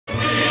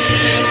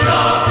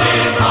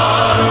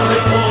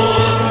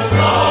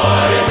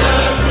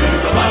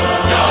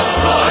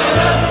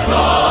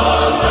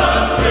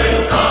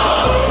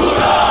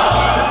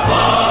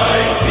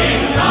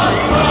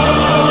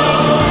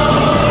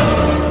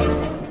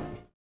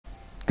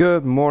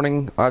Good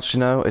morning. Actually,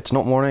 no, it's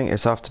not morning,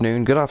 it's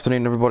afternoon. Good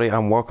afternoon, everybody,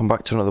 and welcome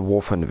back to another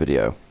War Thunder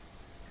video.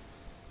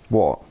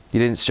 What? You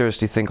didn't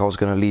seriously think I was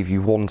going to leave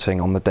you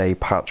wanting on the day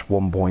patch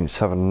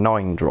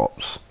 1.79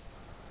 drops?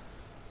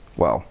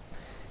 Well,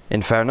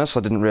 in fairness,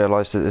 I didn't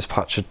realise that this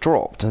patch had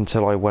dropped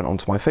until I went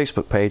onto my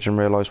Facebook page and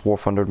realised War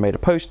Thunder had made a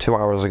post 2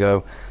 hours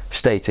ago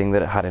stating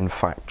that it had in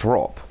fact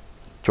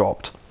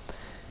dropped.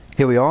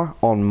 Here we are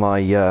on my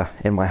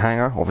in my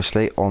hangar,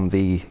 obviously on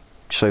the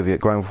Soviet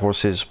ground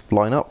forces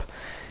lineup.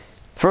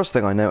 First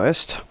thing I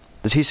noticed,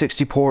 the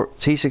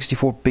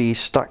T64B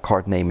stat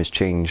card name has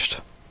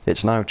changed.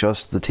 It's now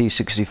just the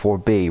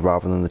T64B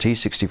rather than the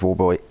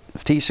T64B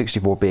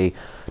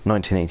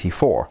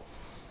 1984.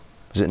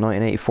 Was it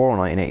 1984 or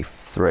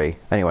 1983?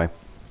 Anyway,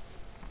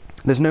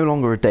 there's no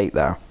longer a date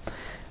there,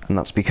 and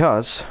that's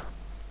because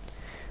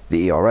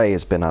the ERA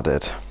has been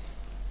added.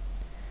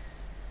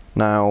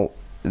 Now,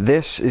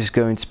 this is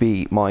going to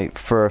be my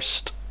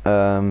first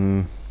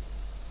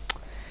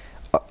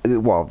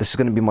this is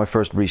going to be my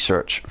first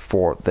research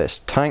for this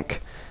tank.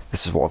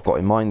 This is what I've got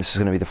in mind. This is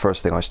going to be the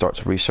first thing I start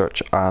to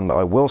research, and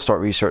I will start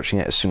researching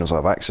it as soon as I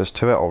have access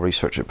to it. I'll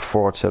research it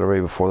before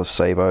artillery, before the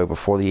Sabo,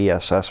 before the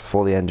ESS,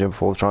 before the engine,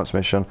 before the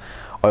transmission.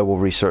 I will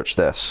research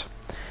this.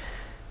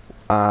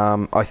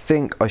 I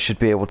think I should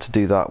be able to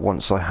do that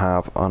once I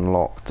have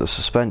unlocked the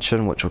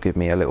suspension, which will give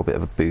me a little bit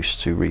of a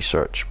boost to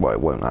research. Well, it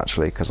won't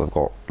actually, because I've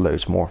got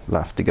loads more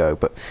left to go,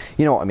 but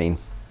you know what I mean.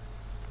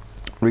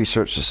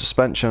 Research the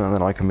suspension, and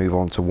then I can move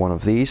on to one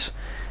of these.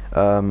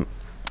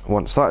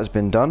 Once that has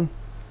been done,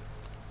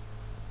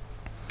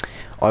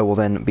 I will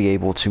then be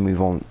able to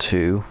move on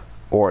to,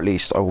 or at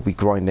least I will be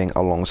grinding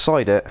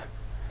alongside it,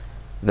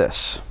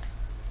 this.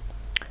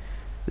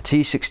 The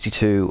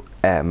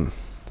T62M.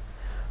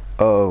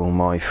 Oh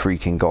my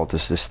freaking god,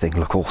 does this thing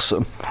look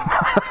awesome.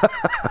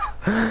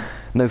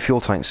 No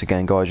fuel tanks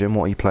again, Gaijin,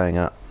 what are you playing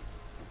at?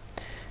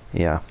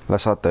 Yeah,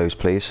 let's add those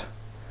please.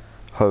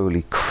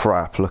 Holy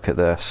crap, look at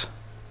this.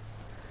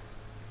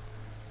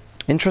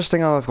 Interesting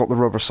how I've got the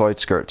rubber side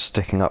skirts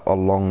sticking up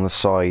along the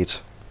side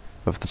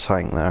of the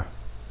tank there,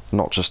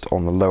 not just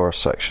on the lower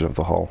section of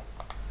the hull.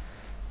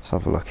 Let's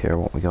have a look here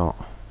what we got.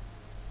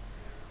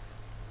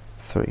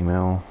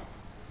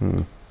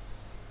 30mm.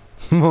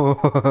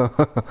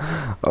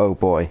 Oh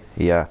boy,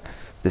 yeah,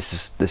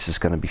 this is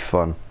going to be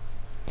fun.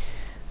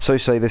 So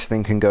say this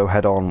thing can go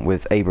head on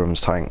with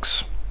Abrams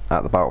tanks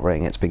at the battle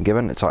rating it's been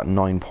given. It's at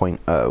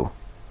 9.0.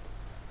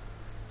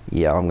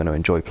 Yeah, I'm going to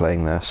enjoy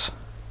playing this.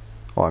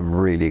 I'm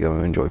really going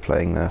to enjoy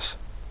playing this.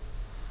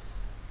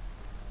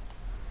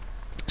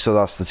 So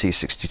that's the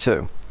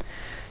T62.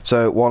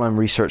 So while I'm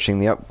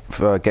researching the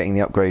getting the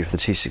upgrade for the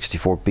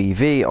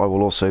T64BV, I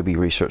will also be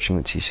researching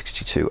the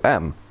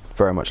T62M.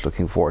 Very much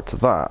looking forward to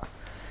that.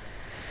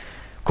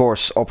 Of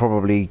course, I'll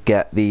probably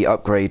get the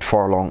upgrade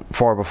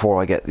far before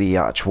I get the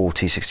actual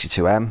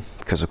T62M,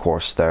 because of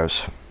course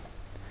there's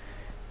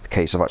the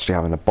case of actually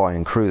having to buy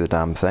and crew the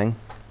damn thing.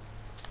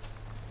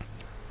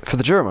 For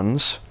the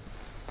Germans,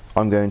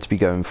 I'm going to be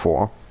going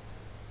for,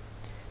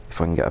 if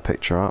I can get a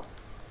picture up,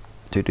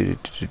 I'm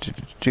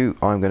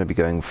going to be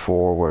going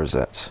for, where is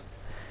it?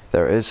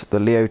 There it is, the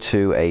Leo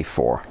 2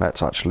 A4.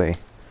 Let's actually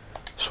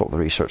sort the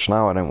research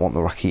now. I don't want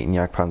the Raketen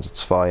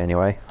Jagdpanzer II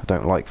anyway. I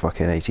don't like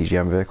fucking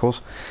ATGM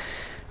vehicles.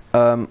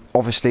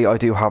 Obviously, I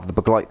do have the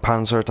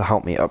Begleitpanzer to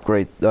help me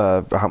upgrade,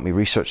 help me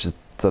research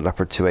the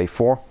Leopard 2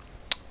 A4,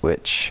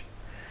 which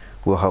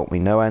will help me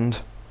no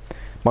end.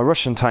 My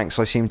Russian tanks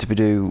I seem to be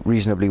do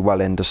reasonably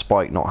well in,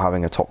 despite not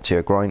having a top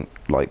tier grind,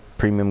 like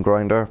premium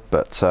grinder,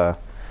 but the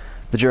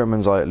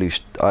Germans I at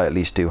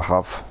least do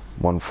have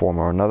one form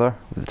or another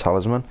with the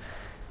Talisman.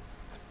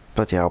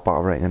 But yeah,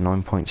 battle rating of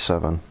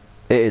 9.7.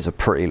 It is a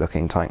pretty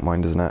looking tank,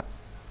 mind, isn't it?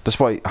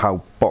 Despite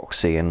how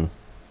boxy and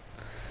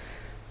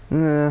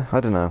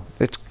I don't know,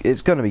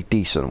 it's going to be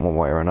decent one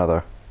way or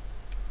another.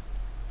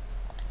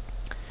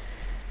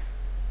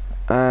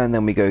 And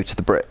then we go to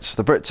the Brits.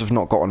 The Brits have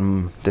not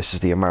gotten... This is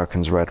the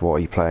Americans red. What are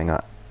you playing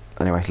at?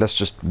 Anyway, let's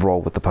just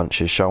roll with the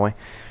punches, shall we?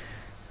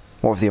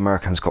 What have the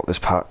Americans got this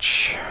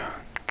patch?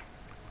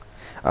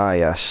 Ah,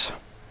 yes.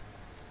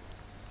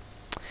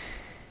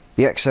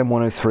 The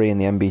XM103 and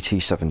the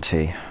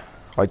MBT-70.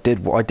 I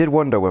did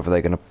wonder whether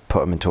they're going to put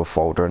them into a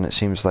folder, and it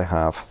seems they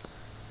have.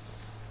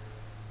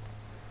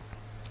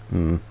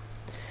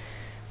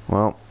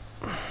 Well...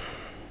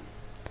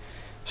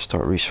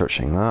 Start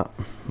researching that.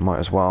 Might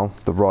as well.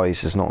 The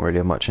Rise is not really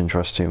of much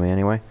interest to me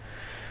anyway.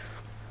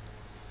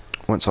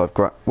 Once I've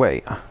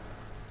wait.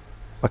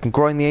 I can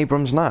grind the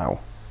Abrams now.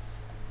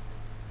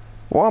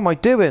 What am I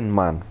doing,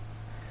 man?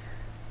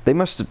 They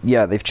must have...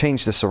 Yeah, they've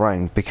changed this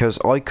around because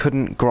I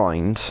couldn't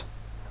grind.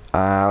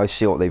 I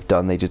see what they've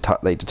done. They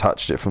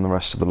detached it from the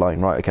rest of the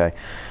line. Right, okay.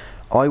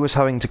 I was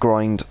having to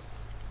grind,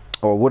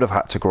 or would have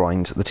had to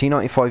grind, the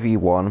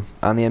T95E1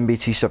 and the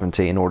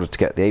MBT-70 in order to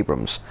get the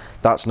Abrams.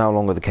 That's no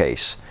longer the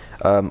case,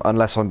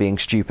 unless I'm being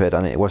stupid,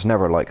 and it was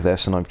never like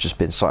this, and I've just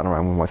been sitting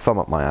around with my thumb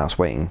up my ass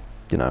waiting,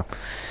 you know.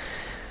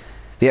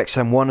 The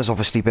XM1 has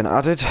obviously been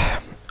added.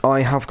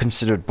 I have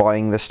considered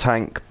buying this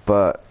tank,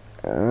 but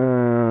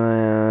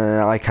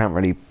I I can't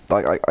really,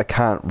 I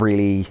can't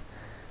really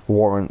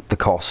warrant the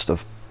cost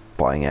of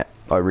buying it.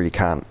 I really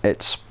can't.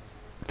 It's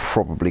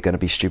probably going to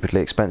be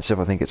stupidly expensive.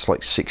 I think it's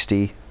like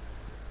 60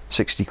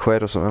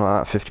 quid or something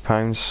like that,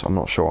 £50. I'm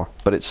not sure,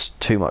 but it's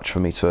too much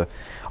for me to.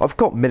 I've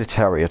got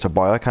Militaria to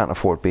buy. I can't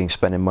afford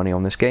spending money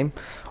on this game.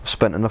 I've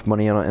spent enough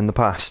money on it in the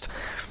past.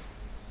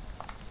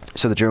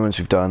 So the Germans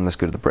we've done. Let's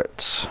go to the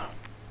Brits.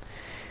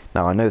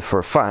 Now I know for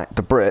a fact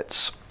the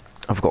Brits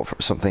have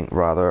got something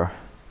rather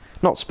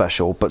not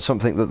special, but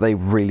something that they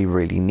really,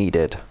 really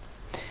needed,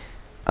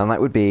 and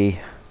that would be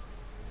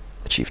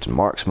the Chieftain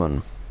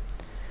Marksman.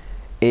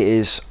 It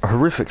is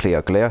horrifically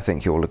ugly, I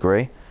think you'll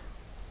agree,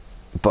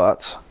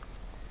 but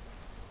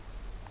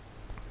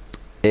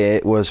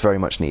it was very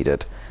much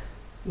needed.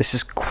 This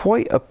is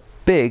quite a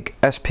big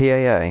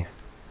SPAA,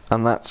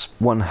 and that's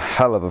one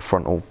hell of a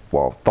frontal.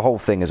 Well, the whole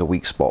thing is a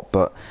weak spot,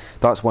 but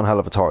that's one hell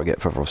of a target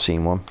if ever I've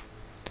seen one.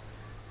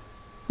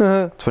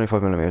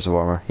 25mm of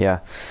armor, yeah.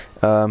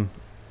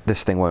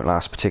 This thing won't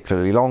last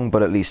particularly long,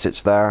 but at least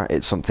it's there.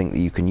 It's something that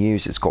you can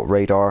use. It's got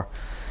radar,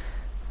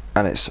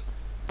 and it's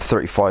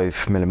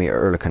 35mm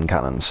Oerlikon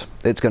cannons.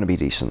 It's going to be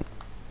decent.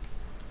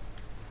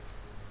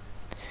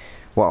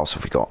 What else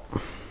have we got?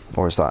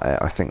 Or is that it?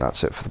 I think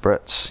that's it for the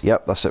Brits.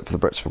 Yep, that's it for the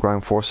Brits for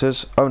ground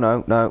forces. Oh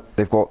no,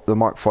 they've got the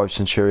Mark V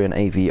Centurion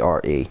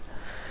AVRE.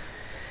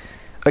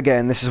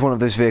 Again, this is one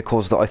of those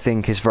vehicles that I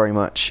think is very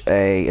much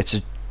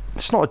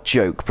it's not a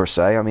joke per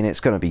se. I mean, it's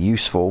going to be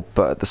useful,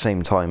 but at the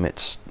same time,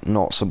 it's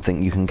not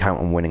something you can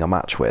count on winning a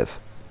match with.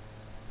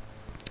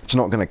 It's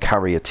not going to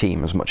carry a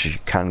team as much as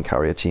you can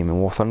carry a team in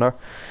War Thunder.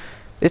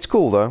 It's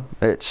cool though.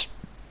 It's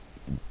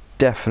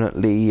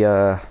definitely,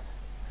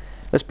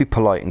 let's be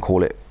polite and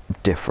call it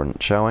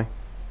different, shall we?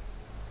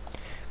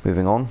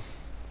 Moving on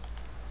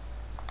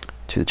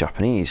to the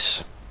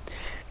Japanese.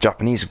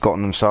 Japanese have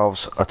gotten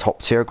themselves a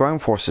top tier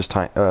ground forces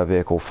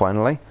vehicle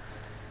finally,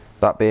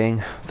 that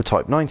being the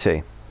Type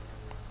 90.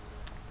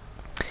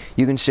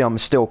 You can see I'm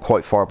still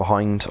quite far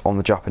behind on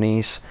the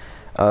Japanese.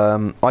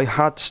 I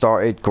had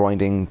started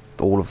grinding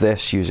all of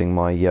this using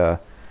my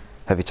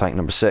heavy tank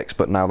number 6,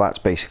 but now that's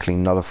basically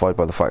nullified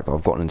by the fact that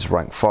I've gotten into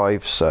rank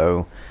 5,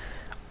 so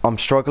I'm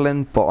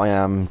struggling, but I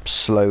am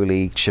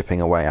slowly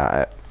chipping away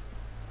at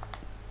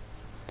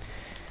it.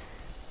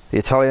 The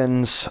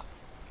Italians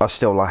are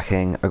still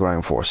lacking a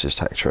ground forces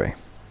tech tree.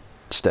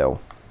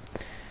 Still.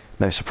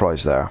 No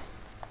surprise there.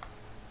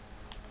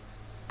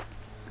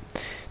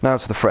 Now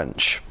to the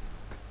French.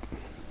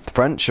 The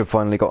French have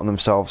finally gotten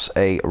themselves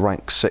a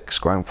rank 6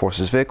 ground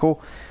forces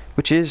vehicle,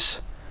 which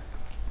is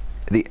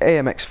the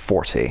AMX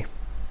 40.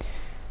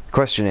 The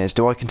question is,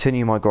 do I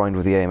continue my grind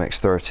with the AMX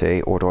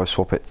 30, or do I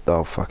swap it?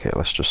 Oh fuck it,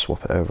 let's just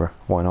swap it over.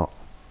 Why not?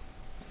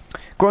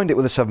 Grind it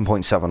with a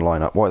 7.7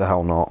 lineup. Why the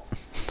hell not?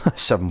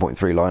 7.3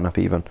 lineup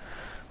even.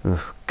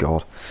 Oh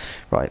god.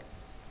 Right.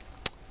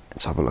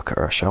 Let's have a look at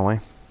her, shall we?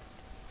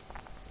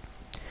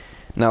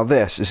 Now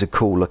this is a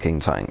cool looking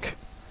tank.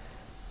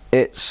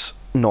 It's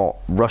not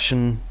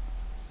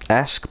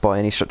Russian-esque by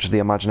any stretch of the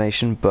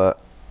imagination, but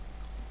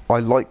I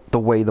like the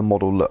way the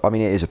model looks. I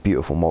mean, it is a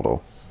beautiful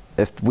model.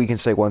 If we can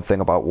say one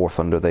thing about War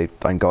Thunder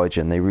and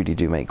Gaijin, they really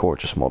do make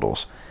gorgeous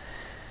models.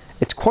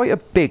 It's quite a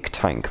big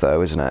tank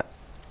though, isn't it?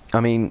 I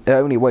mean, it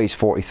only weighs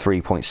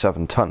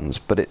 43.7 tons,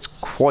 but it's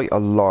quite a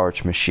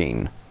large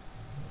machine.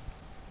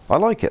 I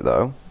like it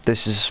though.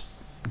 This is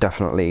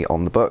definitely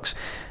on the books.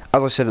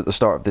 As I said at the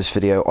start of this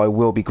video, I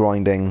will be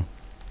grinding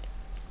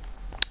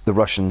the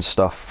Russian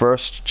stuff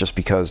first, just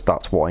because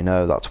that's what I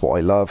know, that's what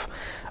I love,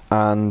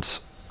 and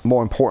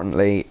more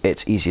importantly,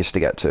 it's easiest to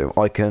get to.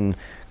 I can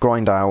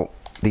grind out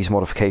these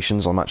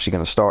modifications. I'm actually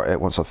going to start it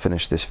once I've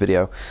finished this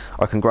video.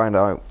 I can grind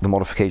out the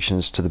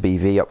modifications to the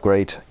BV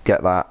upgrade,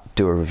 get that,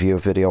 do a review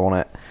video on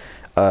it.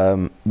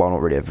 Well,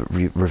 not really a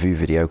review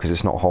video because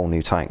it's not a whole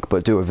new tank,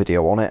 but do a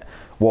video on it.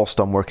 Whilst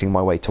I'm working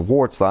my way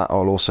towards that,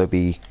 I'll also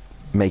be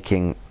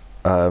making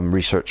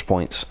research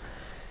points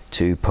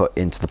to put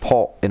into the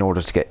pot in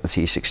order to get the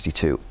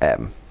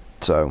T62M.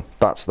 So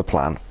that's the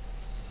plan.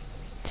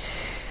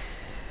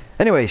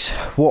 Anyways,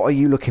 what are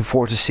you looking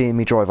forward to seeing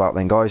me drive out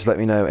then, guys? Let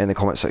me know in the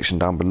comment section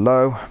down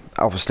below.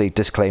 Obviously,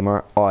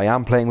 disclaimer, I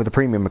am playing with a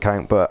premium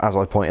account, but as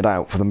I pointed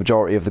out, for the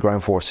majority of the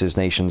ground forces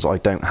nations, I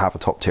don't have a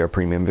top tier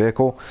premium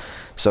vehicle,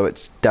 so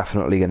it's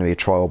definitely going to be a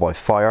trial by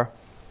fire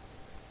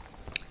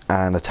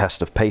and a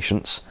test of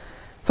patience.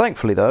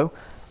 Thankfully though,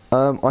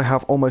 I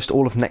have almost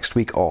all of next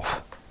week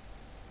off.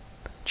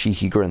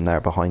 Cheeky grin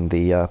there behind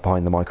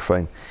the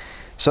microphone.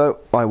 So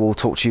I will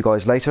talk to you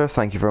guys later.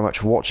 Thank you very much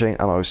for watching,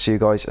 and I will see you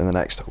guys in the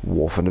next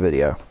War Thunder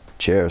video.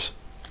 Cheers.